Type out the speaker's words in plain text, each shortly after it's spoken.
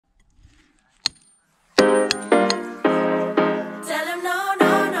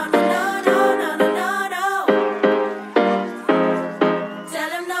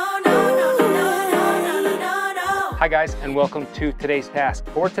guys, and welcome to today's task.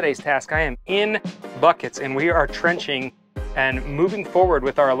 For today's task, I am in buckets and we are trenching and moving forward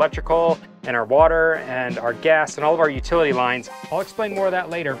with our electrical and our water and our gas and all of our utility lines. I'll explain more of that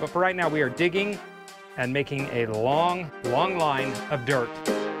later, but for right now we are digging and making a long line of dirt.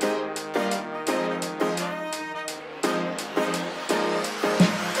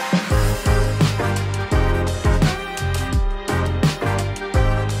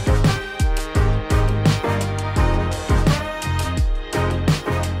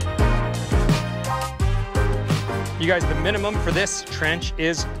 You guys, the minimum for this trench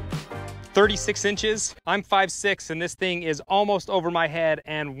is 36 inches. I'm 5'6", and this thing is almost over my head.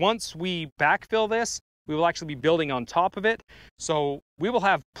 And once we backfill this, we will actually be building on top of it. So we will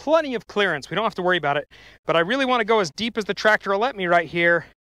have plenty of clearance. We don't have to worry about it. But I really want to go as deep as the tractor will let me right here.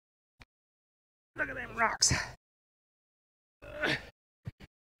 Look at them rocks.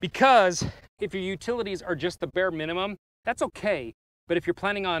 Because if your utilities are just the bare minimum, that's okay. But if you're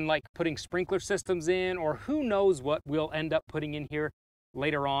planning on like putting sprinkler systems in, or who knows what we'll end up putting in here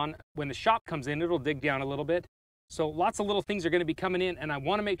later on, when the shop comes in, it'll dig down a little bit. So lots of little things are going to be coming in, and I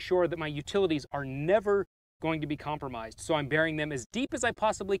want to make sure that my utilities are never going to be compromised. So I'm burying them as deep as I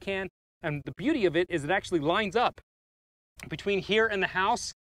possibly can. And the beauty of it is it actually lines up between here and the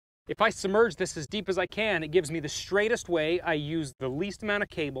house. If I submerge this as deep as I can, it gives me the straightest way. I use the least amount of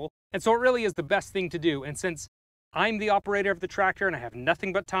cable. And so it really is the best thing to do. And since I'm the operator of the tractor and I have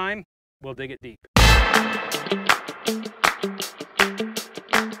nothing but time, we'll dig it deep.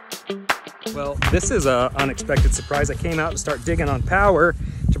 Well, this is an unexpected surprise. I came out to start digging on power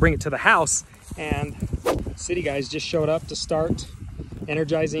to bring it to the house, and city guys just showed up to start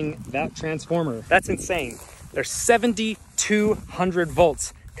energizing that transformer. That's insane. There's 7,200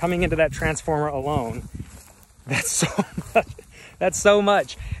 volts coming into that transformer alone. That's so much. That's so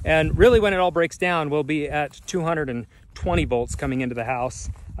much. And really, when it all breaks down, we'll be at 220 volts coming into the house.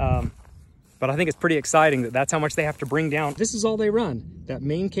 But I think it's pretty exciting that that's how much they have to bring down. This is all they run. That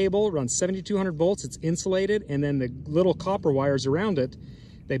main cable runs 7,200 volts. It's insulated, and then the little copper wires around it,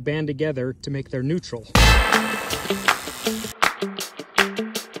 they band together to make their neutral.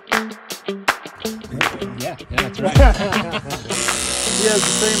 Yeah, that's right. He has the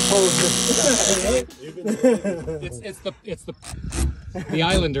same pose. It's the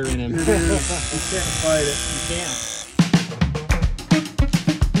Islander in him. You can't fight it. You can't.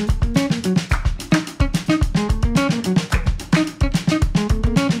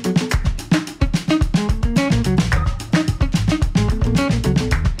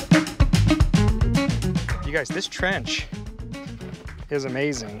 You guys, this trench is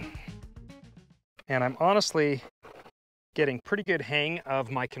amazing. And I'm honestly getting pretty good hang of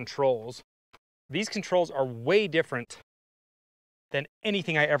my controls. These controls are way different than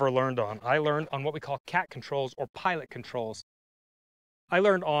anything I ever learned on. I learned on what we call cat controls or pilot controls. I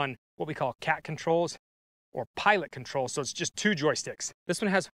learned on what we call cat controls or pilot controls, so it's just 2 joysticks. This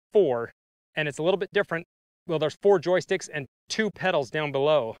one has 4, and it's a little bit different. Well, there's 4 joysticks and 2 pedals down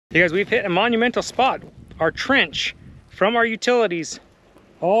below. You guys, we've hit a monumental spot. Our trench from our utilities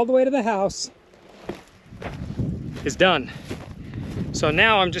all the way to the house is done. So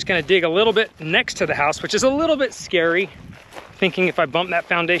now I'm just gonna dig a little bit next to the house, which is a little bit scary, thinking if I bump that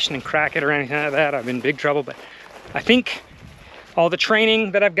foundation and crack it or anything like that, I'm in big trouble. But I think all the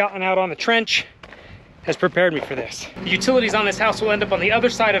training that I've gotten out on the trench has prepared me for this. The utilities on this house will end up on the other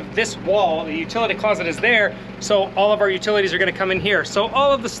side of this wall. The utility closet is there, so all of our utilities are gonna come in here. So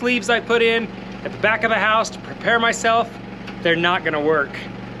all of the sleeves I put in at the back of the house to prepare myself, they're not gonna work.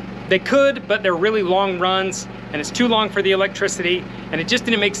 They could, but they're really long runs, and it's too long for the electricity, and it just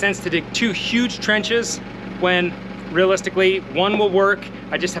didn't make sense to dig 2 huge trenches when realistically one will work.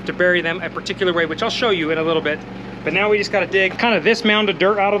 I just have to bury them a particular way, which I'll show you in a little bit. But now we just gotta dig kind of this mound of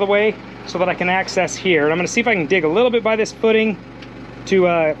dirt out of the way so that I can access here. And I'm gonna see if I can dig a little bit by this footing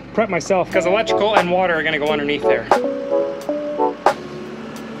to prep myself, because electrical and water are gonna go underneath there.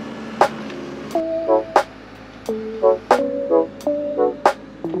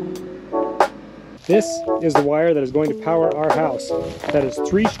 This is the wire that is going to power our house. That is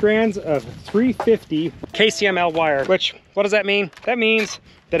 3 strands of 350 KCML wire, which, what does that mean? That means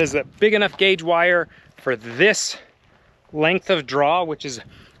that is a big enough gauge wire for this length of draw, which is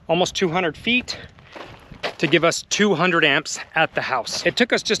almost 200 feet, to give us 200 amps at the house. It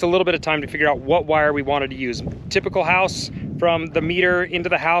took us just a little bit of time to figure out what wire we wanted to use. Typical house from the meter into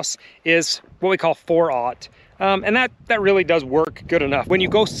the house is what we call 4/0. And that really does work good enough. When you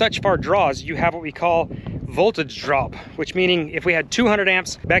go such far draws, you have what we call voltage drop, which meaning if we had 200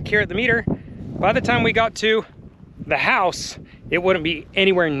 amps back here at the meter, by the time we got to the house, it wouldn't be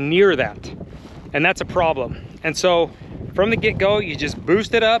anywhere near that. And that's a problem. And so from the get-go, you just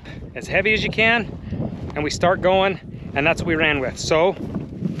boost it up as heavy as you can, and we start going, and that's what we ran with. So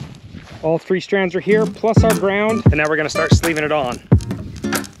all 3 strands are here, plus our ground, and now we're gonna start sleeving it on.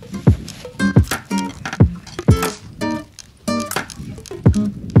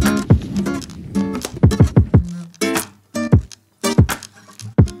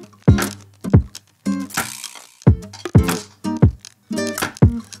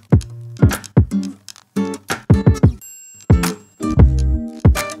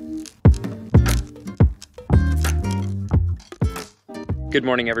 Good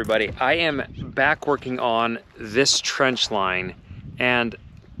morning, everybody. I am back working on this trench line, and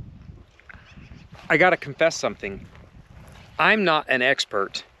I gotta confess something. I'm not an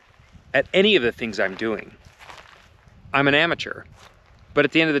expert at any of the things I'm doing. I'm an amateur, but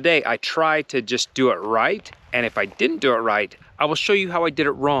at the end of the day, I try to just do it right, and if I didn't do it right, I will show you how I did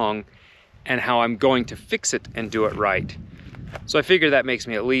it wrong and how I'm going to fix it and do it right. So I figure that makes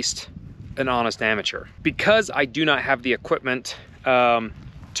me at least an honest amateur. Because I do not have the equipment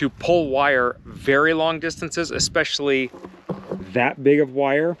to pull wire very long distances, especially that big of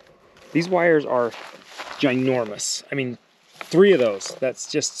wire. These wires are ginormous. I mean, 3 of those,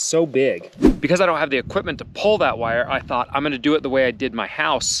 that's just so big. Because I don't have the equipment to pull that wire, I thought I'm gonna do it the way I did my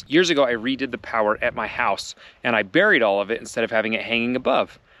house. Years ago, I redid the power at my house, and I buried all of it instead of having it hanging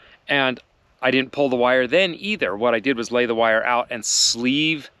above. And I didn't pull the wire then either. What I did was lay the wire out and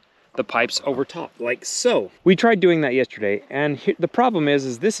sleeve the pipes over top, like so. We tried doing that yesterday, and the problem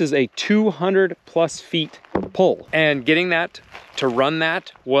is this is a 200+ feet pull, and getting that to run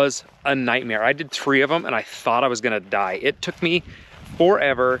that was a nightmare. I did 3 of them, and I thought I was gonna die. It took me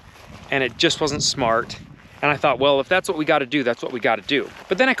forever, and it just wasn't smart. And I thought, well, if that's what we gotta do, that's what we gotta do.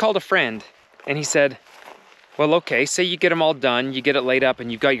 But then I called a friend, and he said, well, okay, say you get them all done, you get it laid up,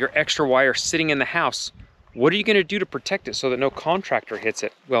 and you've got your extra wire sitting in the house. What are you gonna do to protect it so that no contractor hits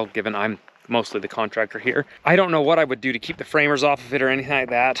it? Well, given I'm mostly the contractor here, I don't know what I would do to keep the framers off of it or anything like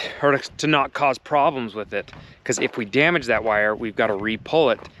that, or to not cause problems with it. Because if we damage that wire, we've got to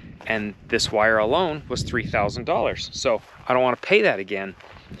re-pull it. And this wire alone was $3,000. So I don't want to pay that again.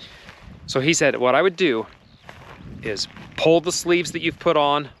 So he said, what I would do is pull the sleeves that you've put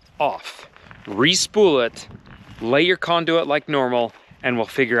on off, re-spool it, lay your conduit like normal, and we'll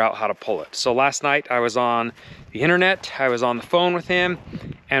figure out how to pull it. So last night I was on the internet, I was on the phone with him,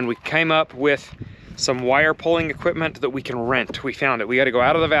 and we came up with some wire pulling equipment that we can rent. We found it. We got to go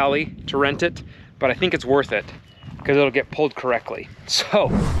out of the valley to rent it, but I think it's worth it because it'll get pulled correctly. So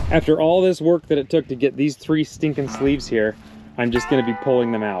after all this work that it took to get these 3 stinking sleeves here, I'm just going to be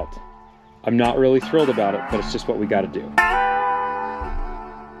pulling them out. I'm not really thrilled about it, but it's just what we got to do.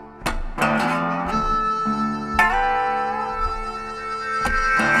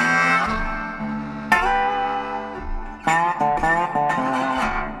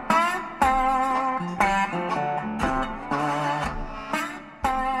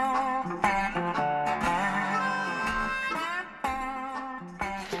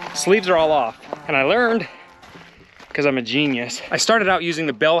 Sleeves are all off, and I learned, because I'm a genius, I started out using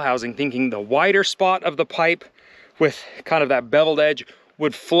the bell housing thinking the wider spot of the pipe with kind of that beveled edge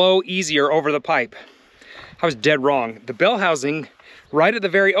would flow easier over the pipe. I was dead wrong. The bell housing right at the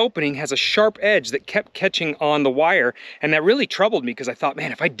very opening has a sharp edge that kept catching on the wire, and that really troubled me because I thought,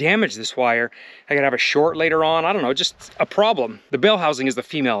 man, if I damage this wire, I could have a short later on. I don't know, just a problem. The bell housing is the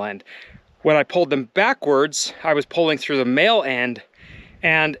female end. When I pulled them backwards, I was pulling through the male end,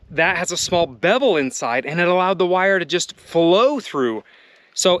 and that has a small bevel inside, and it allowed the wire to just flow through.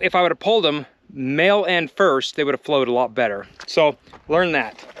 So if I would have pulled them male end first, they would have flowed a lot better. So learn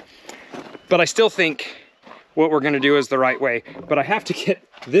that. But I still think what we're gonna do is the right way. But I have to get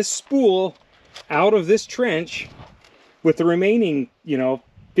this spool out of this trench with the remaining,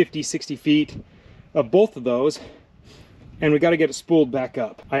 50, 60 feet of both of those, and we got to get it spooled back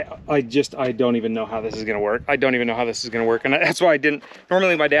up. I don't even know how this is gonna work. I don't even know how this is gonna work, and that's why I didn't.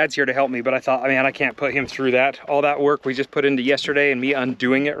 Normally my dad's here to help me, but I thought, man, I can't put him through all that work we just put into yesterday and me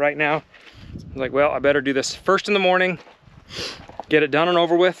undoing it right now. I was like, well, I better do this first in the morning, get it done and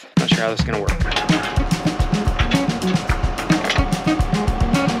over with. Not sure how this is gonna work.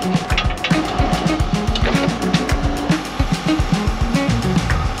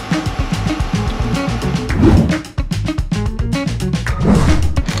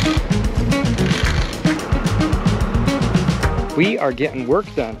 We are getting work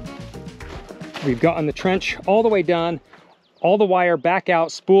done. We've gotten the trench all the way done, all the wire back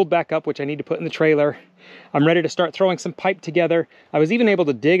out, spooled back up, which I need to put in the trailer. I'm ready to start throwing some pipe together. I was even able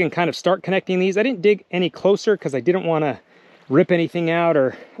to dig and kind of start connecting these. I didn't dig any closer because I didn't want to rip anything out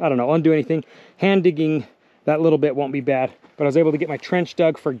or, I don't know, undo anything. Hand digging that little bit won't be bad. But I was able to get my trench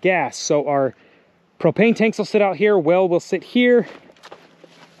dug for gas. So our propane tanks will sit out here, well will sit here,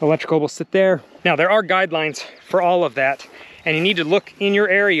 electrical will sit there. Now there are guidelines for all of that, and you need to look in your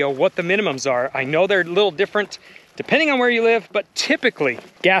area what the minimums are. I know they're a little different depending on where you live, but typically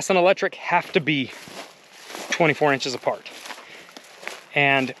gas and electric have to be 24 inches apart.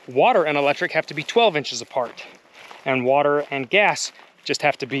 And water and electric have to be 12 inches apart. And water and gas just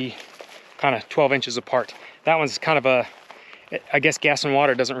have to be kind of 12 inches apart. That one's kind of a, I guess gas and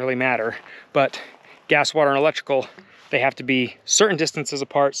water doesn't really matter, but gas, water, and electrical, they have to be certain distances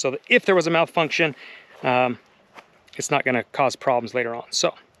apart so that if there was a malfunction, it's not gonna cause problems later on.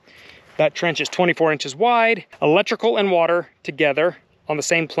 So that trench is 24 inches wide. Electrical and water together on the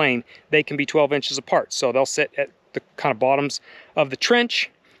same plane, they can be 12 inches apart. So they'll sit at the kind of bottoms of the trench.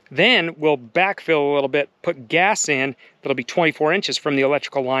 Then we'll backfill a little bit, put gas in, that'll be 24 inches from the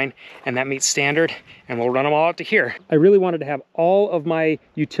electrical line, and that meets standard, and we'll run them all out to here. I really wanted to have all of my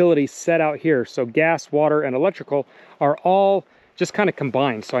utilities set out here, so gas, water, and electrical are all just kind of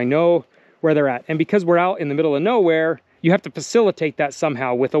combined, so I know where they're at. And because we're out in the middle of nowhere, you have to facilitate that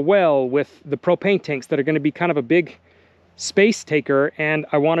somehow with a well, with the propane tanks that are gonna be kind of a big space taker, and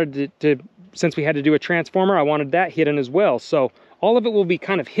I wanted to since we had to do a transformer, I wanted that hidden as well. So all of it will be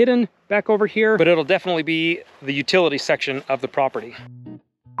kind of hidden back over here, but it'll definitely be the utility section of the property.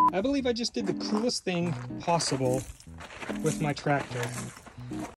 I believe I just did the coolest thing possible with my tractor.